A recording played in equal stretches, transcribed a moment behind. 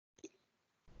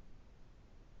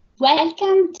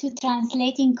Welcome to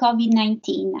Translating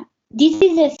COVID-19. This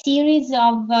is a series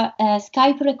of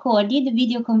Skype-recorded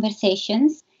video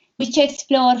conversations which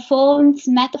explore forms,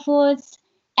 metaphors,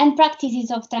 and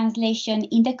practices of translation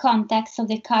in the context of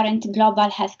the current global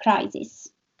health crisis.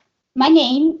 My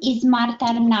name is Marta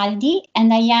Arnaldi,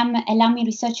 and I am a Lamy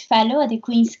Research Fellow at the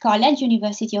Queen's College,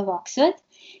 University of Oxford.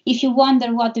 If you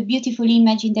wonder what the beautiful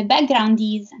image in the background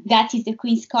is, that is the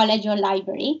Queen's College or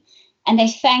Library. And I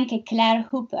thank Claire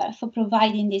Hooper for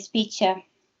providing this picture.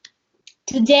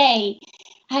 Today,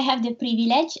 I have the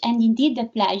privilege and indeed the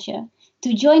pleasure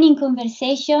to join in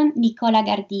conversation Nicola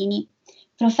Gardini,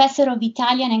 Professor of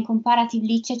Italian and Comparative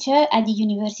Literature at the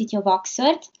University of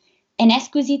Oxford, an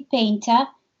exquisite painter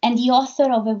and the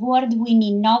author of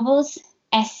award-winning novels,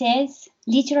 essays,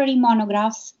 literary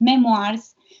monographs,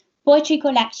 memoirs, poetry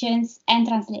collections, and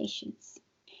translations.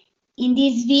 In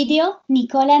this video,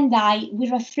 Nicola and I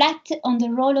will reflect on the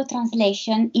role of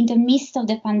translation in the midst of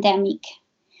the pandemic.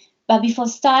 But before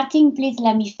starting, please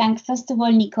let me thank first of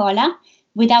all Nicola,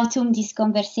 without whom this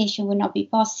conversation would not be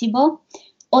possible,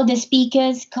 all the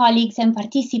speakers, colleagues and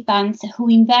participants who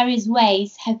in various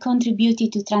ways have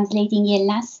contributed to Translating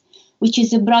Illness, which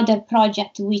is a broader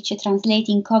project to which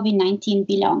Translating COVID-19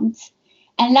 belongs.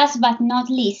 And last but not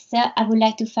least, I would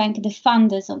like to thank the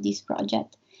funders of this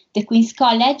project, the Queen's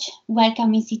College,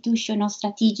 Wellcome Institutional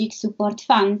Strategic Support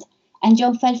Fund, and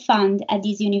John Fell Fund at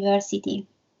this university.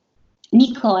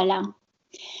 Nicola,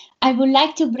 I would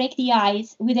like to break the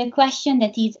ice with a question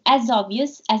that is as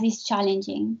obvious as it's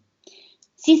challenging.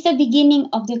 Since the beginning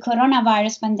of the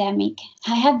coronavirus pandemic,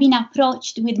 I have been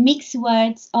approached with mixed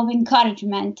words of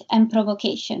encouragement and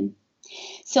provocation.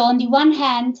 So on the one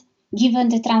hand, given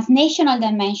the transnational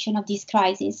dimension of this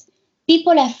crisis,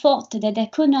 people have thought that there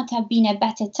could not have been a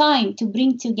better time to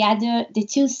bring together the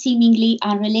two seemingly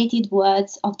unrelated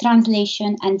words of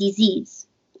translation and disease.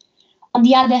 On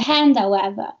the other hand,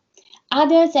 however,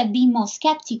 others have been more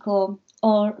skeptical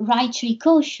or rightly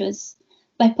cautious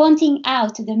by pointing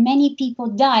out that many people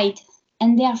died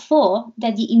and therefore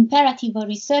that the imperative of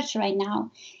research right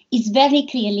now is very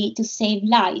clearly to save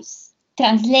lives.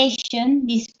 Translation,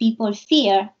 these people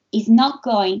fear, is not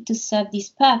going to serve this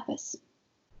purpose.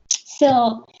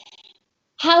 So,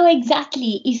 how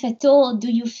exactly, if at all,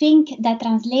 do you think that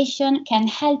translation can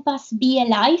help us be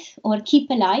alive or keep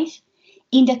alive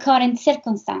in the current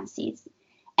circumstances?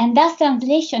 And does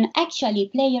translation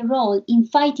actually play a role in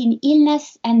fighting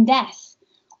illness and death?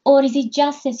 Or is it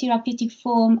just a therapeutic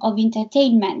form of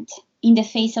entertainment in the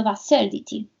face of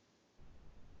absurdity?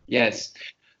 Yes.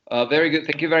 Very good.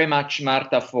 Thank you very much,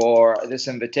 Marta, for this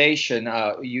invitation.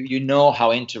 You know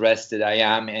how interested I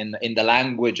am in the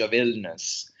language of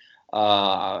illness.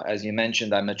 As you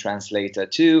mentioned, I'm a translator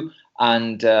too,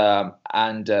 and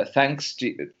thanks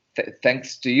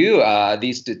to you,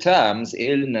 these two terms,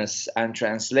 illness and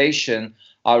translation,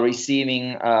 are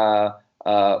receiving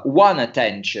one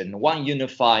attention, one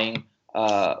unifying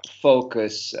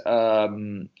focus,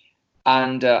 and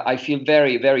I feel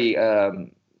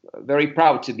very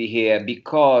proud to be here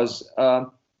because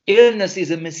illness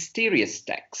is a mysterious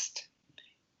text.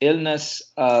 Illness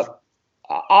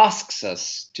asks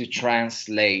us to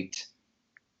translate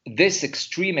this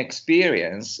extreme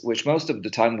experience, which most of the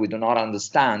time we do not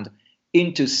understand,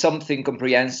 into something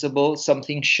comprehensible,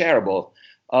 something shareable.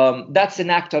 That's an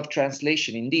act of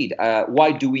translation indeed.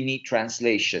 Why do we need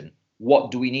translation?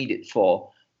 What do we need it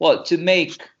for? Well, to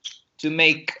make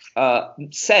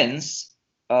sense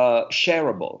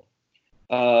shareable.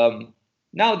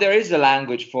 Now there is a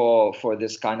language for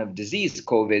this kind of disease,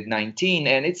 COVID-19,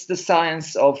 and it's the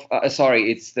science of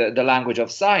it's the language of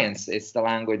science. It's the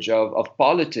language of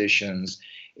politicians.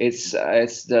 It's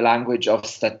the language of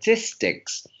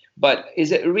statistics. But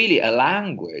is it really a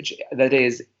language? That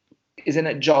is, isn't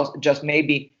it just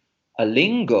maybe a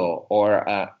lingo or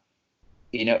a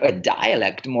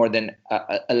dialect more than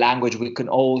a language we can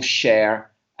all share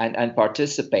and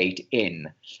participate in?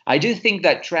 I do think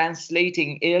that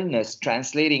translating illness,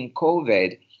 translating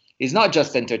COVID, is not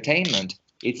just entertainment.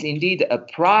 It's indeed a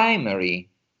primary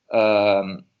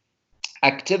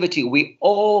activity we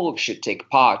all should take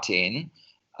part in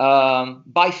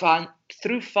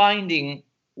through finding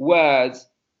words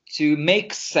to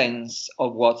make sense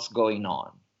of what's going on.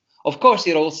 Of course,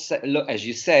 it also, as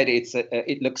you said,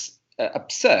 it looks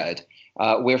absurd.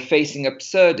 We're facing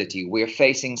absurdity. We're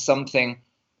facing something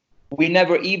we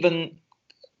never even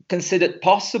considered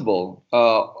possible.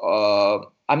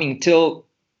 Till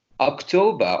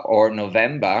October or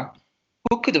November,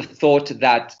 who could have thought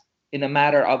that in a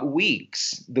matter of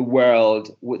weeks, the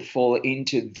world would fall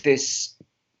into this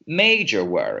major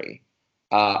worry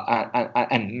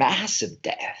and massive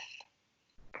death?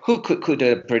 Who could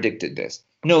have predicted this?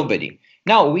 Nobody.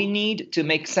 Now we need to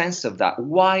make sense of that.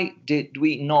 Why did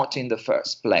we not in the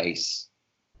first place?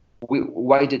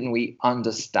 Why didn't we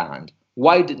understand?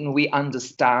 Why didn't we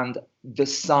understand the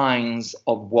signs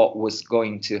of what was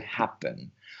going to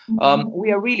happen?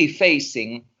 We are really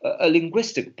facing a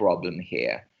linguistic problem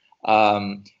here.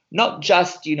 Not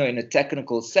just, in a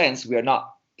technical sense, we are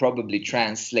not probably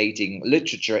translating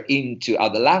literature into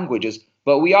other languages,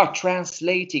 but we are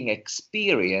translating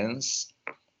experience,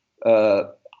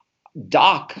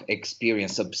 dark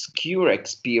experience, obscure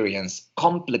experience,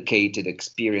 complicated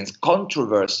experience,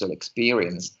 controversial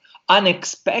experience,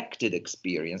 unexpected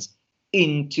experience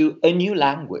into a new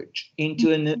language,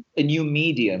 into a new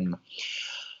medium.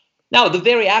 Now, the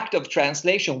very act of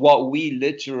translation, what we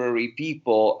literary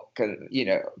people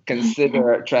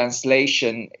consider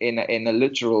translation in a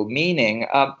literal meaning,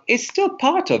 is still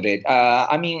part of it.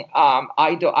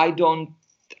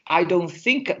 I don't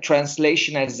think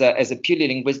translation as a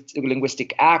purely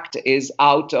linguistic act is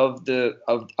out of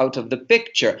the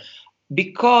picture,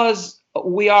 because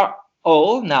we are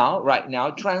all right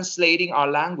now translating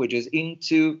our languages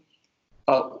into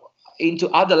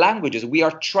other languages. We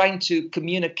are trying to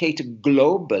communicate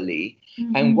globally.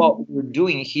 Mm-hmm. And what we're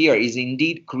doing here is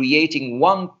indeed creating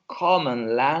one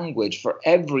common language for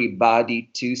everybody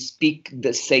to speak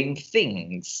the same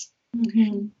things.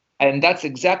 Mm-hmm. And that's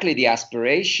exactly the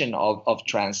aspiration of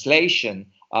translation.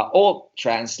 All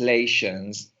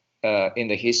translations in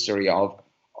the history of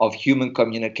human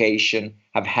communication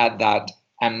have had that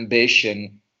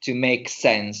ambition to make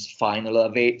sense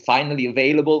finally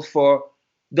available for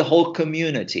the whole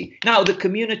community. Now, the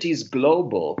community is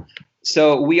global.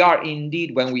 So we are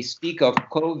indeed, when we speak of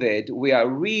COVID, we are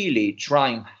really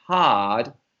trying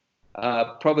hard,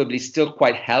 probably still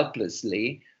quite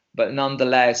helplessly, but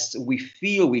nonetheless, we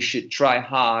feel we should try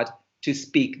hard to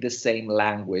speak the same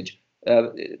language.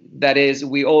 That is,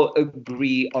 we all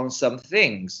agree on some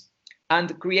things.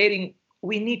 And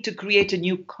we need to create a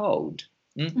new code.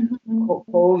 Mm-hmm.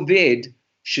 COVID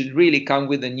should really come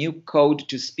with a new code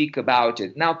to speak about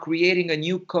it. Now, creating a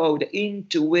new code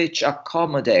into which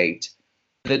accommodate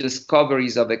the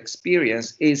discoveries of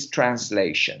experience is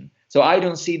translation. So I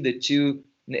don't see the two,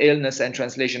 illness and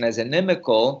translation, as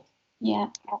inimical. Yeah.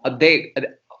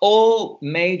 All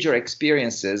major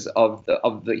experiences of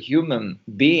the human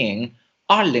being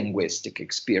are linguistic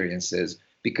experiences,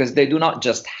 because they do not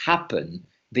just happen.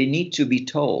 They need to be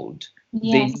told.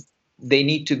 Yes. They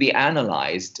need to be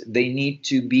analyzed. They need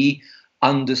to be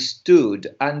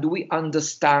understood. And we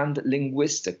understand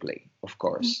linguistically, of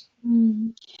course. Mm-hmm.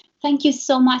 Thank you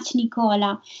so much,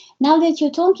 Nicola. Now that you're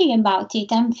talking about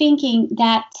it, I'm thinking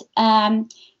that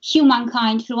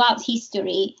humankind throughout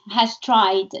history has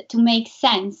tried to make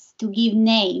sense, to give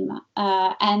name,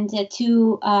 and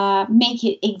to make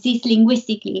it exist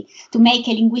linguistically, to make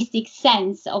a linguistic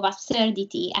sense of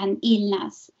absurdity and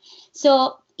illness.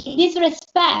 So in this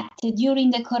respect, during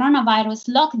the coronavirus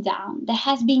lockdown, there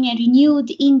has been a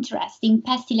renewed interest in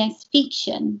pestilence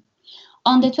fiction.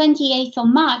 On the 28th of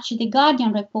March, The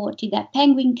Guardian reported that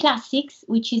Penguin Classics,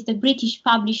 which is the British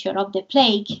publisher of The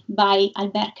Plague by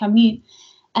Albert Camus,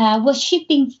 was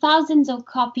shipping thousands of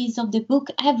copies of the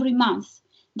book every month,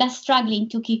 thus struggling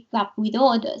to keep up with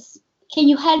orders. Can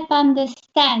you help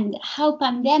understand how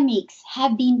pandemics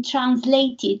have been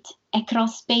translated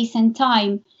across space and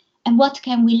time, and what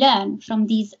can we learn from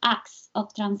these acts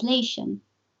of translation?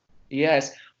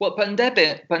 Yes, well,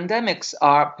 pandemics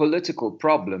are political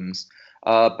problems.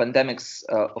 Pandemics,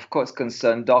 of course,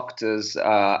 concern doctors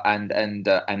and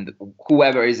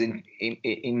whoever is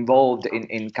involved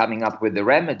in coming up with the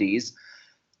remedies.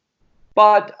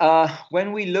 But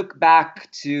when we look back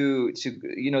to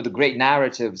the great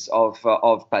narratives of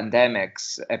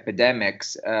pandemics,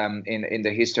 epidemics in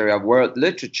the history of world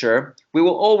literature, we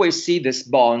will always see this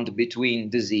bond between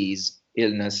disease,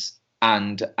 illness,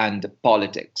 and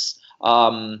politics.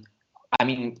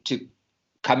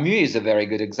 Camus is a very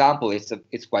good example.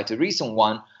 It's quite a recent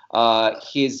one.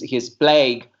 His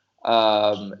plague,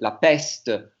 La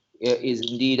Peste, is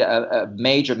indeed a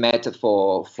major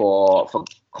metaphor for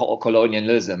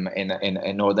colonialism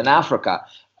in Northern Africa.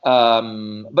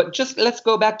 But just let's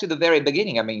go back to the very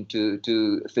beginning.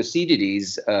 To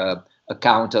Thucydides'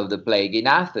 account of the plague in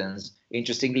Athens.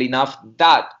 Interestingly enough,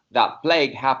 that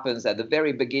plague happens at the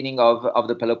very beginning of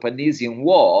the Peloponnesian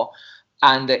War,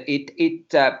 and it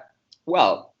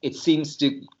seems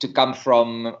to come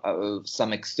from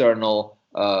some external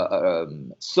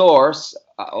source,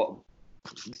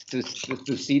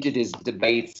 Thucydides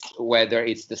debates whether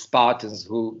it's the Spartans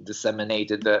who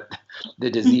disseminated the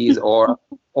disease or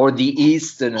the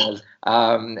Easterners,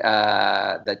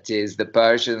 that is the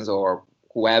Persians or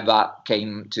whoever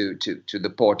came to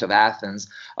the port of Athens.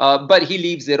 But he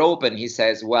leaves it open. He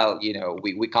says, well,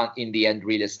 we can't in the end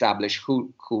really establish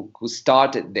who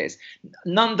started this.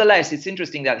 Nonetheless, it's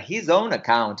interesting that his own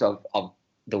account of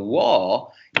the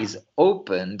war is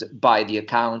opened by the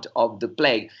account of the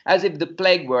plague, as if the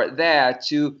plague were there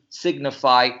to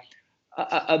signify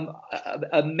a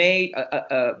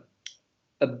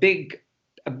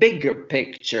bigger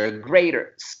picture, a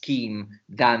greater scheme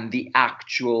than the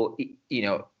actual,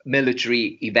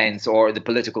 military events or the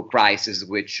political crisis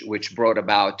which brought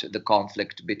about the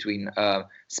conflict between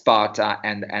Sparta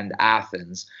and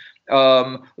Athens.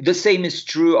 The same is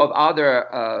true of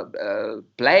other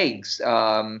plagues.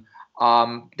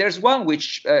 There's one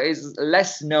which is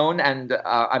less known and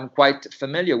I'm quite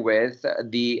familiar with,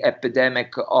 the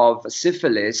epidemic of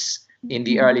syphilis in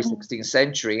the early 16th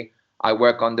century. I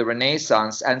work on the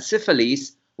Renaissance, and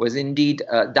syphilis was indeed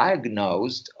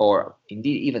diagnosed or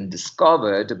indeed even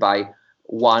discovered by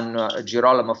one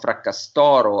Girolamo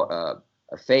Fracastoro,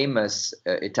 a famous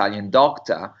Italian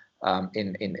doctor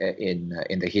in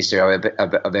the history of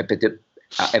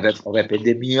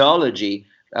epidemiology.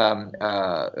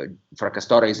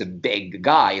 Fracastoro is a big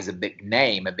guy, is a big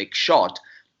name, a big shot.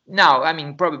 Now, I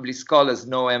mean, probably scholars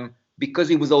know him because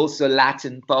he was also a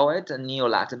Latin poet, a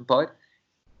Neo-Latin poet.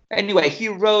 Anyway, he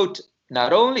wrote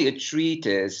not only a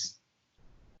treatise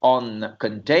on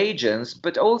contagions,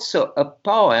 but also a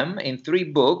poem in 3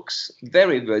 books,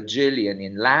 very Virgilian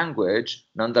in language,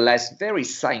 nonetheless very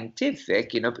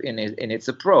scientific in its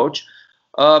approach,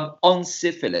 on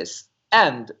syphilis.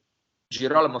 And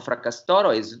Girolamo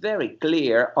Fracastoro is very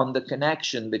clear on the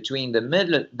connection between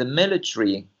the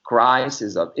military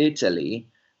crisis of Italy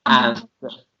and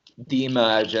the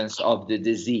emergence of the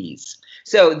disease.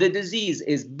 So the disease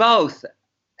is both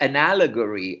an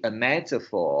allegory, a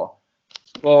metaphor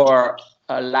for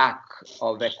a lack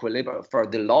of equilibrium, for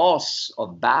the loss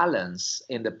of balance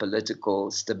in the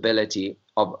political stability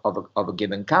of a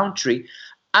given country,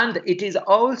 and it is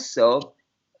also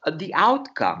the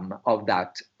outcome of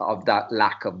that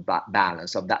lack of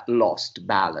balance, of that lost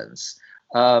balance.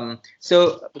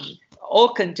 So all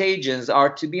contagions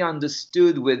are to be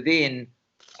understood within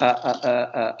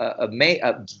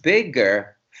a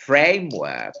bigger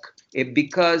framework,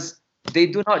 because they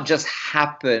do not just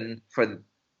happen for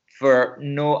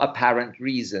no apparent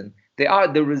reason. They are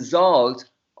the result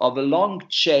of a long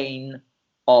chain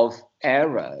of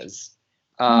errors.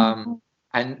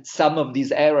 And some of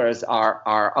these errors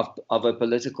are of a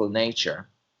political nature.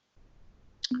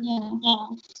 Yeah.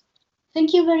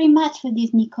 Thank you very much for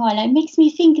this, Nicola. It makes me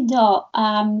think, though,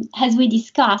 as we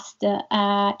discussed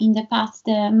in the past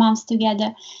months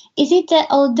together, is it,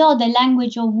 although the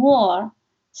language of war,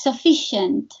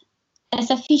 a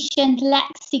sufficient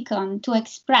lexicon to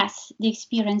express the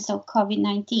experience of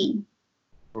COVID-19?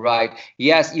 Right.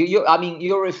 Yes.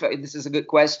 This is a good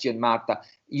question, Marta.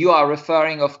 You are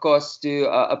referring, of course, to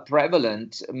a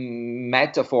prevalent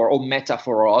metaphor or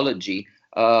metaphorology,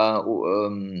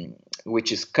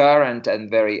 which is current and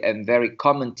very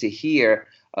common to hear.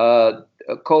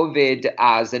 COVID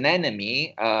as an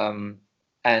enemy,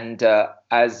 and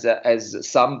as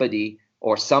somebody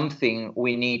or something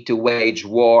we need to wage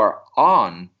war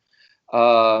on.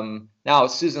 Now,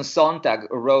 Susan Sontag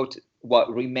wrote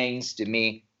what remains to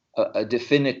me a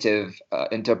definitive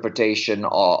interpretation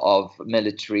of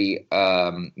military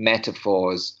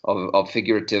metaphors, of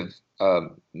figurative,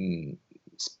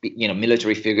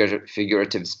 military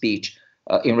figurative speech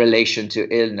in relation to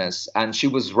illness. And she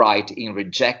was right in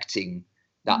rejecting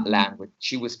that language.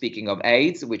 She was speaking of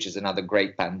AIDS, which is another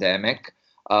great pandemic.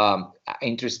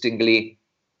 Interestingly,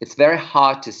 it's very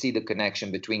hard to see the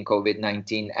connection between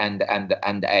COVID-19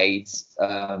 and AIDS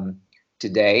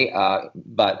today,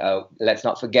 but let's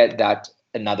not forget that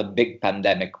another big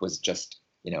pandemic was just,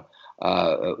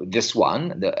 this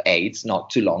one, the AIDS, not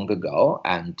too long ago,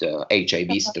 and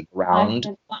HIV stood around.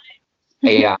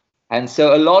 Yeah, and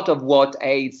so a lot of what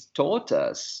AIDS taught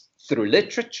us through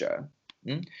literature,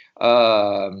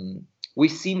 we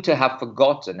seem to have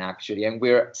forgotten, actually, and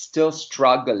we're still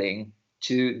struggling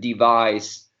to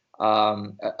devise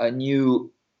a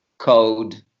new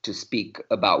code to speak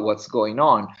about what's going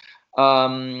on.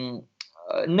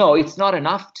 No, it's not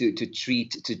enough to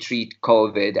treat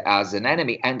COVID as an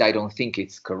enemy, and I don't think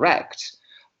it's correct.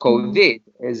 COVID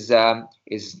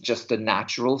is just a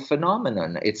natural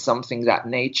phenomenon. It's something that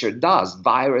nature does.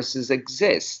 Viruses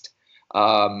exist.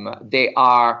 They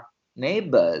are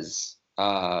neighbors.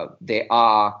 They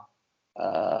are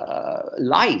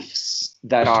lives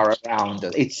that are around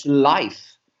us. It's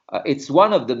life. It's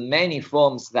one of the many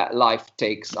forms that life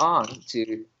takes on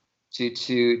to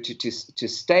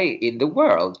stay in the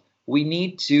world. We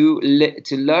need to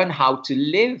learn how to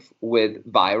live with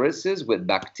viruses, with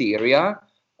bacteria,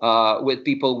 with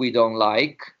people we don't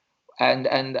like, and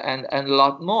a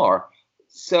lot more.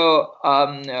 So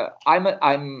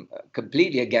I'm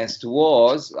completely against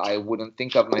wars. I wouldn't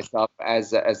think of myself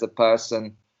as a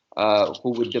person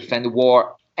who would defend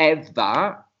war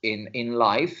ever in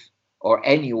life or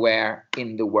anywhere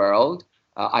in the world.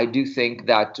 I do think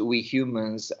that we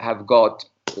humans have got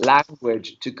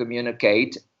language to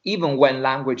communicate, even when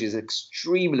language is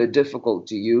extremely difficult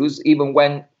to use, even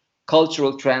when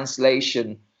cultural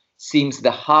translation seems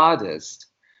the hardest.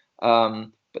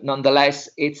 But nonetheless,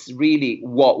 it's really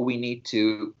what we need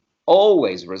to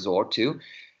always resort to.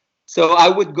 So I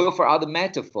would go for other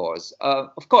metaphors.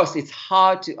 Of course, it's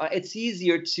hard to. It's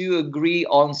easier to agree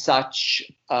on such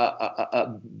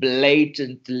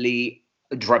blatantly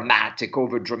dramatic,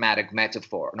 over dramatic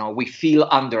metaphor. No, we feel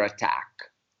under attack.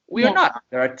 We are not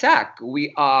under attack.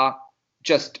 We are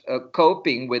just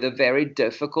coping with a very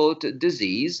difficult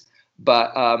disease.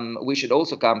 But we should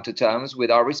also come to terms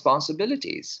with our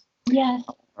responsibilities. Yes.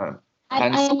 I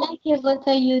like what you're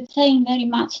saying very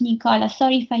much, Nicola.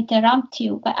 Sorry if I interrupt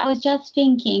you, but I was just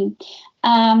thinking,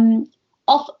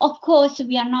 of course,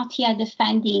 we are not here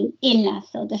defending illness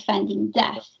or defending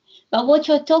death. But what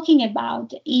you're talking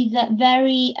about is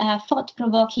very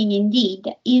thought-provoking indeed,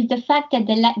 is the fact that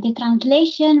the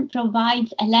translation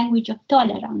provides a language of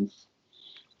tolerance.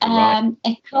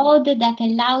 A code that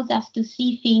allows us to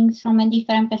see things from a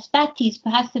different perspective,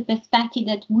 perhaps a perspective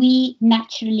that we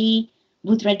naturally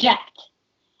would reject,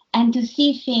 and to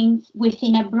see things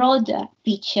within a broader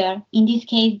picture, in this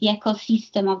case, the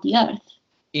ecosystem of the Earth.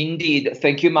 Indeed.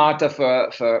 Thank you, Marta,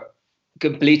 for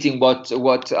completing what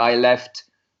I left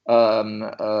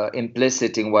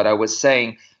implicit in what I was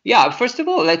saying. Yeah, first of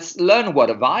all, let's learn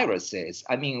what a virus is.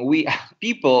 I mean,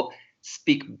 people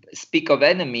speak of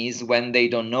enemies when they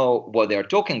don't know what they're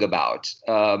talking about.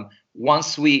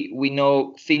 Once we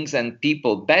know things and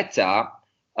people better,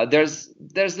 there's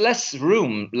less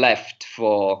room left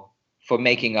for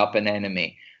making up an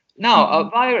enemy. Now,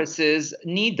 viruses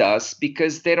need us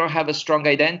because they don't have a strong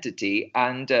identity,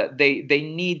 and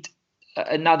they need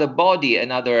another body,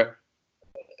 another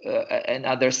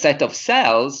set of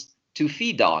cells to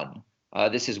feed on.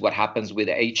 This is what happens with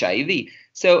HIV.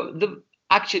 So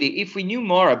actually, if we knew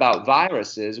more about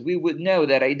viruses, we would know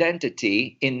that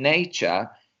identity in nature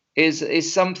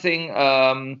is something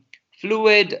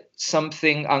fluid,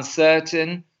 something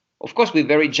uncertain. Of course, we're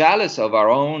very jealous of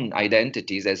our own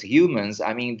identities as humans.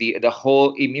 I mean, the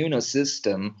whole immune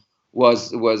system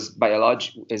is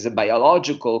a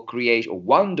biological creation, a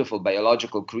wonderful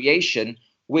biological creation,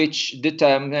 which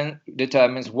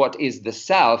determines what is the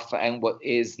self and what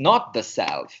is not the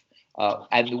self.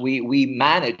 And we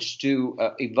managed to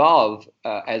evolve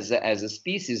as a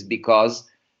species because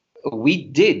we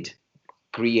did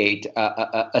create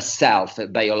a self, a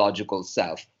biological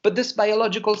self. But this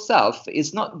biological self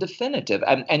is not definitive,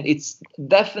 and it's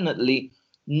definitely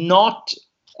not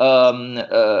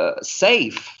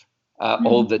safe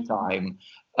all the time.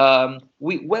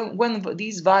 When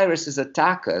these viruses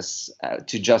attack us,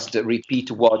 to just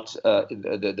repeat what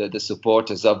the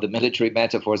supporters of the military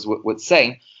metaphors would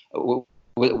say,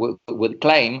 would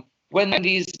claim, when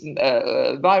these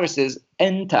viruses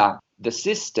enter the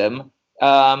system,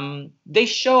 they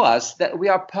show us that we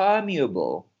are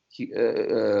permeable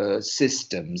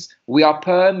systems. We are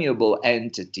permeable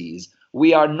entities.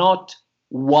 We are not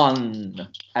one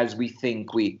as we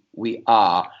think we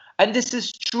are. And this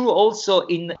is true also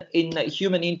in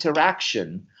human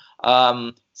interaction.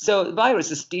 So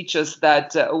viruses teach us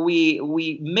that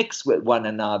we mix with one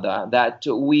another, that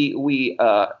we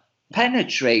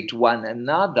penetrate one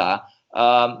another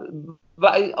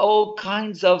by all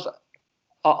kinds of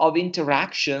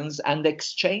interactions and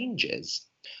exchanges.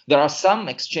 There are some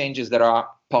exchanges that are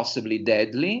possibly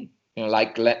deadly,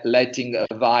 like letting a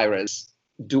virus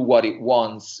do what it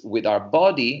wants with our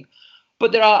body.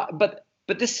 But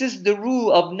this is the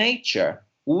rule of nature.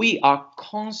 We are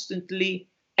constantly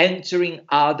entering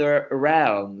other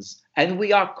realms, and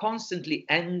we are constantly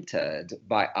entered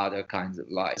by other kinds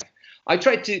of life. I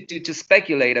tried to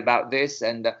speculate about this,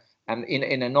 and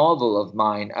in a novel of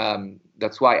mine,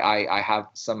 that's why I have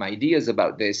some ideas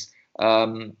about this.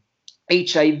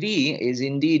 HIV is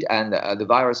indeed, and the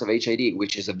virus of HIV,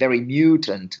 which is a very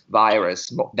mutant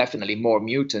virus, definitely more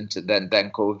mutant than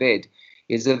COVID,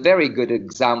 is a very good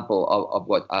example of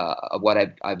what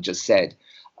I've just said.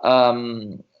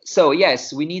 So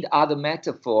yes, we need other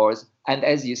metaphors, and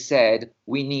as you said,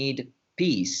 we need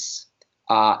peace.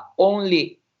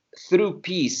 Only through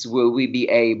peace will we be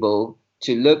able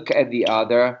to look at the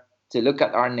other, to look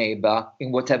at our neighbor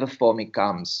in whatever form it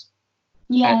comes.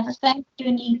 Yes, thank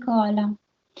you, Nicola.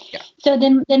 Yeah. So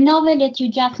the novel that you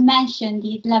just mentioned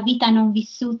is La vita non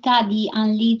vissuta, The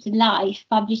Unlived Life,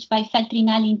 published by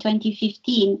Feltrinelli in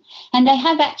 2015. And I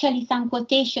have actually some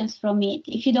quotations from it.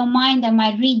 If you don't mind, I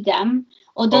might read them,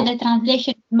 although the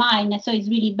translation is mine, so it's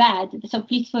really bad, so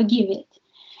please forgive it.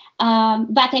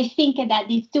 But I think that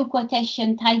these two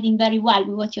quotations ties in very well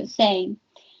with what you're saying.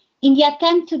 In the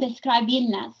attempt to describe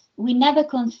illness, we never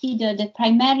consider the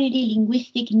primarily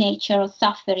linguistic nature of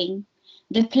suffering,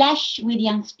 the clash with the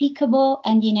unspeakable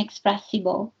and the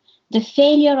inexpressible, the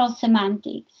failure of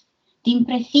semantics, the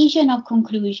imprecision of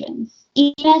conclusions.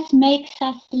 Illness makes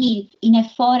us live in a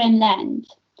foreign land,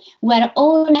 where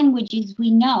all languages we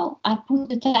know are put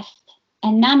to test,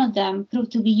 and none of them prove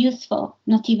to be useful,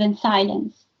 not even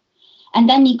silence. And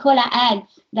then Nicola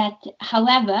adds that,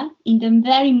 however, in the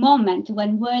very moment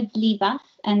when words leave us,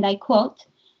 and I quote,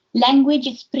 language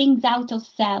springs out of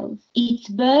cells. Its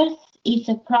birth is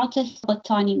a protest of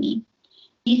autonomy.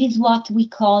 This is what we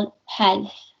call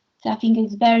health. So I think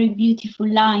it's very beautiful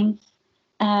lines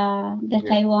that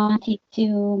I wanted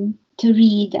to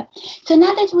read. So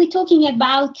now that we're talking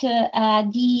about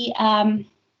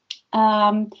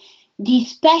the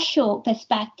special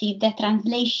perspective that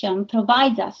translation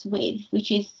provides us with,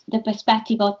 which is the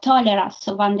perspective of tolerance,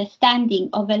 of understanding,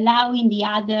 of allowing the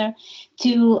other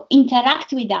to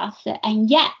interact with us, and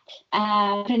yet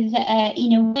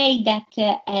in a way that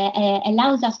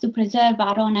allows us to preserve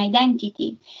our own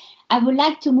identity. I would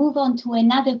like to move on to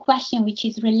another question which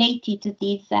is related to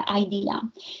this idea.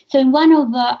 So in one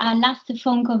of our last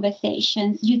phone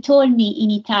conversations, you told me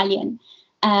in Italian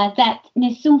that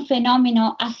nessun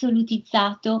fenomeno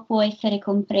assolutizzato può essere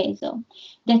compreso.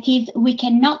 That is, we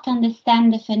cannot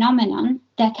understand the phenomenon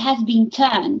that has been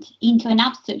turned into an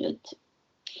absolute.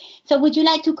 So would you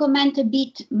like to comment a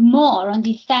bit more on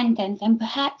this sentence and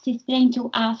perhaps explain to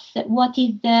us what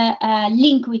is the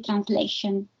link with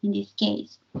translation in this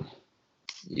case?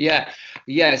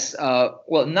 Yes.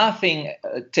 Well, nothing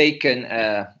taken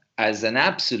as an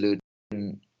absolute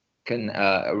can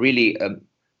really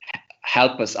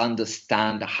help us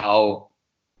understand how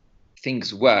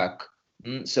things work.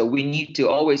 So we need to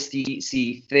always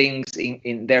see things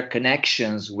in their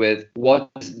connections with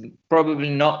what is probably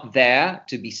not there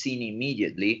to be seen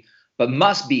immediately, but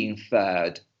must be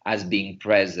inferred as being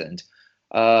present.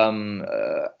 And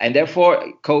therefore,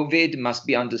 COVID must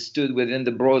be understood within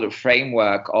the broader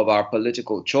framework of our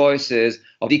political choices,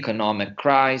 of economic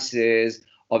crisis,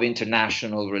 of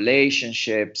international relations.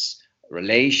 We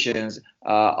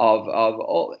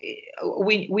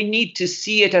need to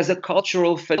see it as a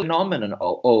cultural phenomenon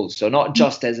also, not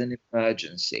just as an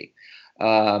emergency.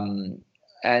 And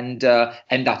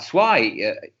that's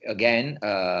why again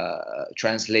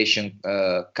translation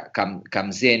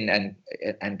comes in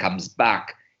and comes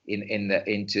back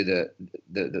into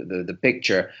the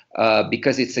picture,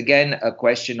 because it's again a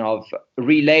question of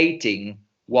relating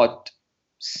what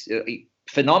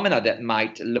phenomena that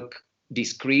might look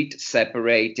discrete,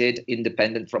 separated,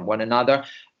 independent from one another,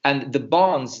 and the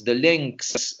bonds, the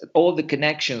links, all the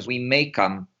connections we may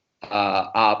come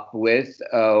up with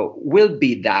will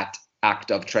be that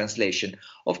act of translation.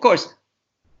 Of course,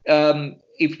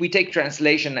 if we take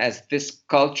translation as this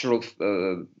cultural,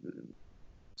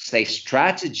 say,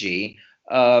 strategy,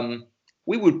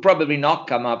 we would probably not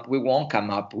come up. We won't come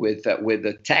up with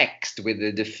a text, with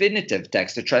a definitive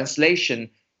text. A translation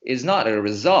is not a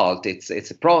result; it's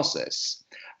a process,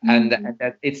 and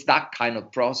it's that kind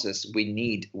of process we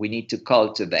need to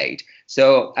cultivate.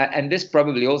 So, and this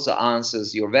probably also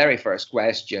answers your very first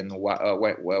question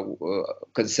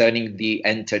concerning the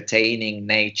entertaining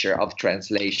nature of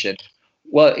translation.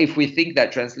 Well, if we think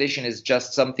that translation is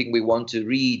just something we want to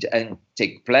read and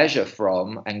take pleasure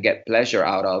from and get pleasure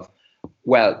out of,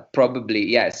 well, probably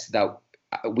yes, that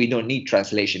we don't need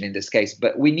translation in this case,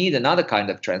 but we need another kind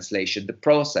of translation, the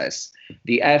process,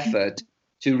 the effort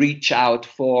to reach out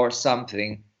for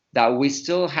something that we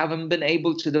still haven't been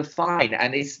able to define.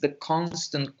 And it's the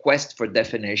constant quest for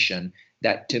definition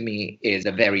that, to me, is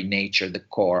the very nature, the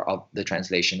core of the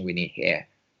translation we need here.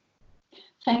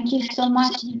 Thank you so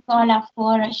much, Nicola,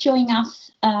 for showing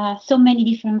us so many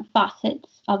different facets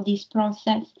of this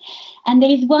process. And there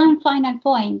is one final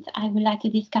point I would like to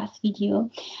discuss with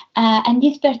you, and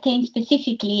this pertains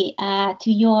specifically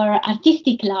to your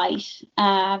artistic life,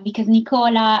 because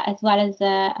Nicola, as well as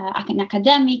an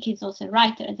academic, is also a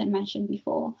writer, as I mentioned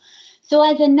before. So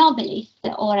as a novelist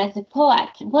or as a poet,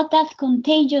 what does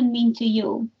contagion mean to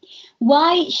you?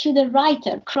 Why should a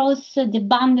writer cross the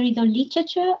boundaries of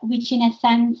literature, which in a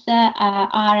sense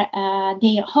are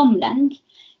their homeland,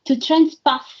 to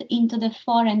trespass into the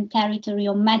foreign territory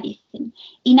of medicine?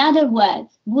 In other words,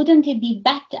 wouldn't it be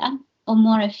better or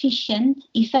more efficient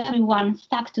if everyone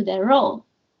stuck to their role?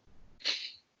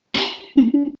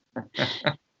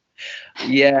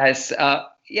 Yes.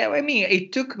 Yeah, I mean,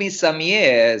 it took me some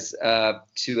years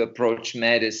to approach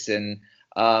medicine.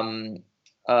 Of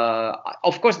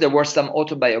course, there were some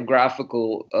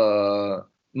autobiographical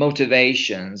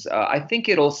motivations. I think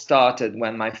it all started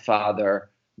when my father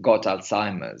got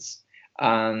Alzheimer's.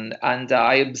 And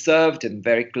I observed him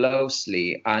very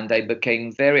closely, and I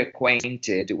became very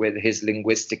acquainted with his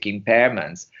linguistic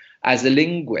impairments. As a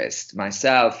linguist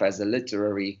myself, as a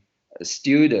literary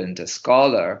student, a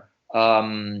scholar,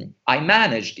 I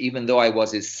managed, even though I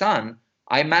was his son,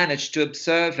 I managed to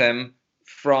observe him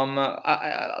from,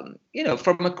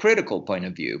 from a critical point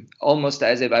of view, almost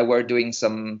as if I were doing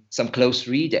some close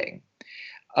reading.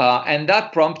 And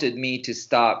that prompted me to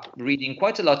start reading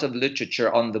quite a lot of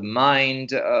literature on the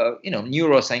mind,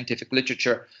 neuroscientific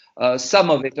literature. Some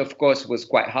of it, of course, was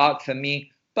quite hard for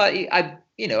me, but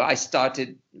I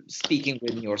started speaking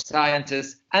with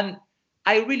neuroscientists, and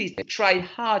I really tried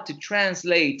hard to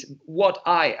translate what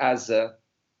I, as a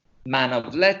man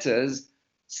of letters,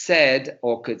 said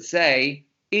or could say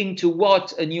into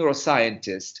what a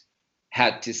neuroscientist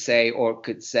had to say or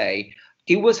could say.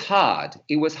 It was hard.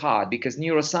 It was hard because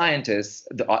neuroscientists,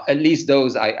 at least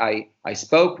those I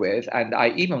spoke with, and I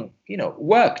even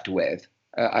worked with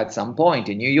at some point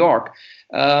in New York,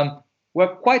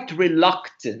 were quite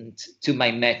reluctant to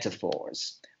my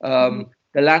metaphors. The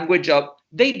language of,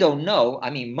 they don't know. I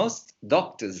mean, most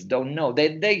doctors don't know.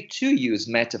 They too use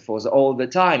metaphors all the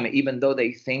time, even though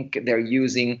they think they're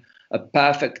using a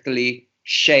perfectly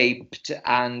shaped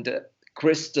and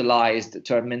crystallized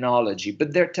terminology,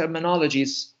 but their terminology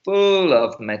is full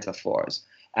of metaphors,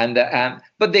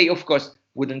 but they of course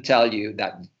wouldn't tell you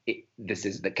that this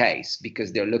is the case,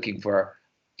 because they're looking for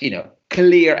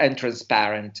clear and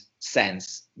transparent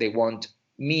sense. They want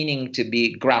meaning to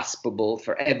be graspable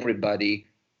for everybody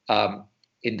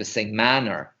in the same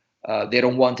manner. They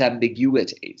don't want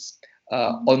ambiguities.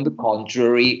 On the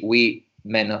contrary, we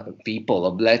people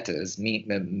of letters,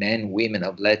 men, women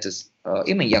of letters,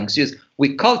 even young students,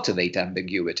 we cultivate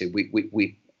ambiguity.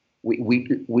 We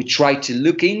try to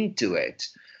look into it.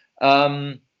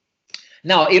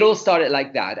 Now, it all started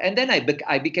like that, and then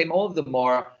I became all the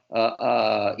more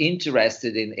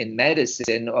interested in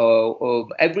medicine.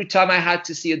 Every time I had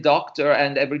to see a doctor,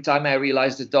 and every time I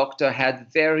realized the doctor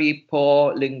had very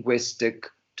poor linguistic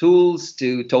tools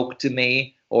to talk to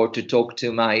me or to talk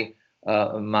to my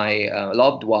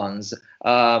loved ones.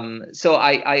 So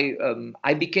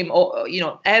I became,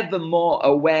 ever more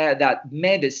aware that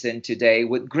medicine today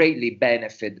would greatly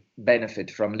benefit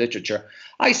from literature.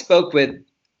 I spoke with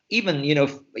even,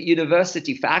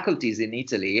 university faculties in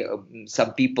Italy.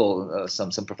 Some people,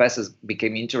 some professors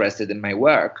became interested in my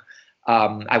work.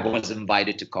 I was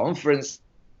invited to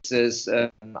conferences.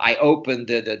 I opened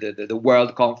the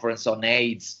World Conference on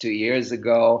AIDS 2 years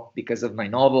ago because of my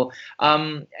novel,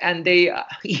 and they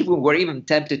were even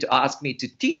tempted to ask me to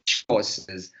teach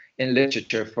courses in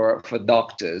literature for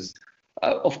doctors.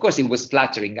 Of course, it was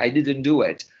flattering. I didn't do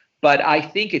it, but I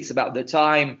think it's about the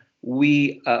time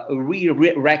we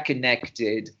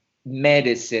reconnected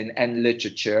medicine and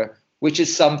literature, which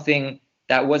is something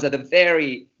that was at the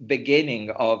very beginning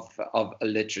of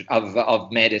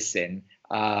medicine.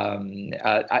 I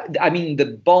mean,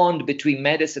 the bond between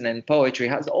medicine and poetry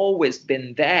has always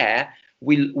been there.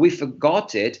 We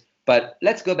forgot it, but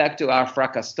let's go back to our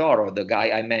Fracastoro, the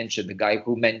guy I mentioned, the guy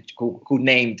who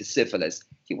named syphilis.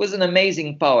 He was an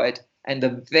amazing poet and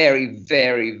a very,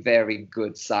 very, very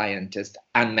good scientist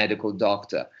and medical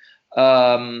doctor.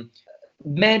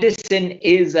 Medicine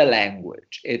is a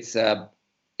language. It's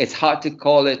hard to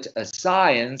call it a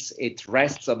science. It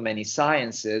rests on many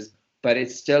sciences, but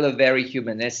it's still a very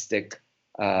humanistic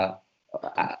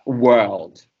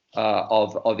world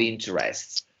of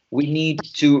interests. We need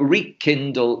to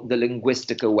rekindle the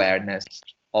linguistic awareness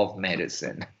of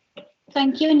medicine.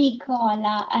 Thank you,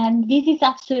 Nicola. And this is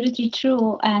absolutely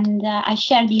true. And I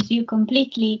share this view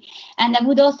completely. And I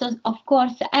would also, of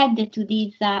course, add to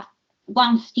this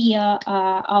one sphere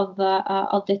of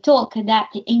the talk, that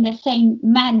in the same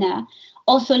manner,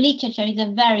 also literature is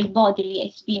a very bodily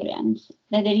experience,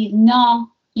 that there is no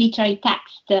literary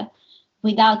text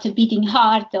without a beating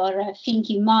heart or a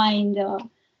thinking mind or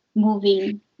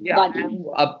moving body.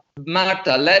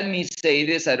 Marta, let me say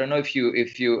this. I don't know if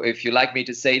you like me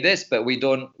to say this, but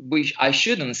I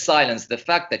shouldn't silence the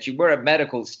fact that you were a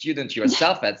medical student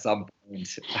yourself at some point.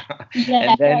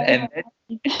 Yeah, and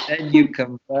then you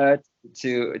convert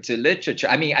to literature.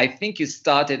 I mean, I think you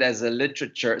started as a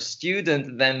literature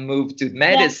student, then moved to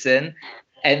medicine,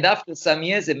 and after some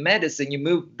years in medicine, you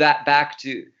moved that back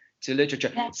to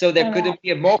literature. That's so there correct. couldn't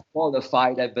be a more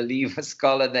qualified, I believe, a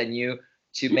scholar than you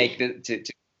to make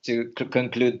to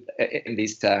conclude in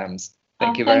these terms.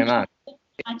 Thank you very much. Thank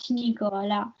you so much,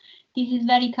 Nicola. This is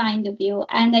very kind of you.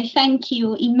 And I thank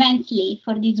you immensely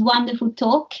for this wonderful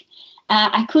talk.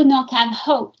 I could not have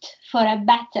hoped for a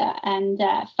better and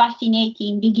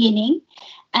fascinating beginning.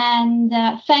 And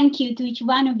thank you to each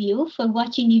one of you for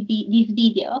watching this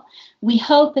video. We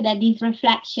hope that these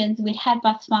reflections will help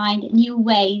us find new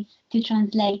ways to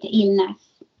translate illness.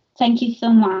 Thank you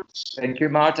so much. Thank you,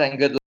 Marta, and good luck.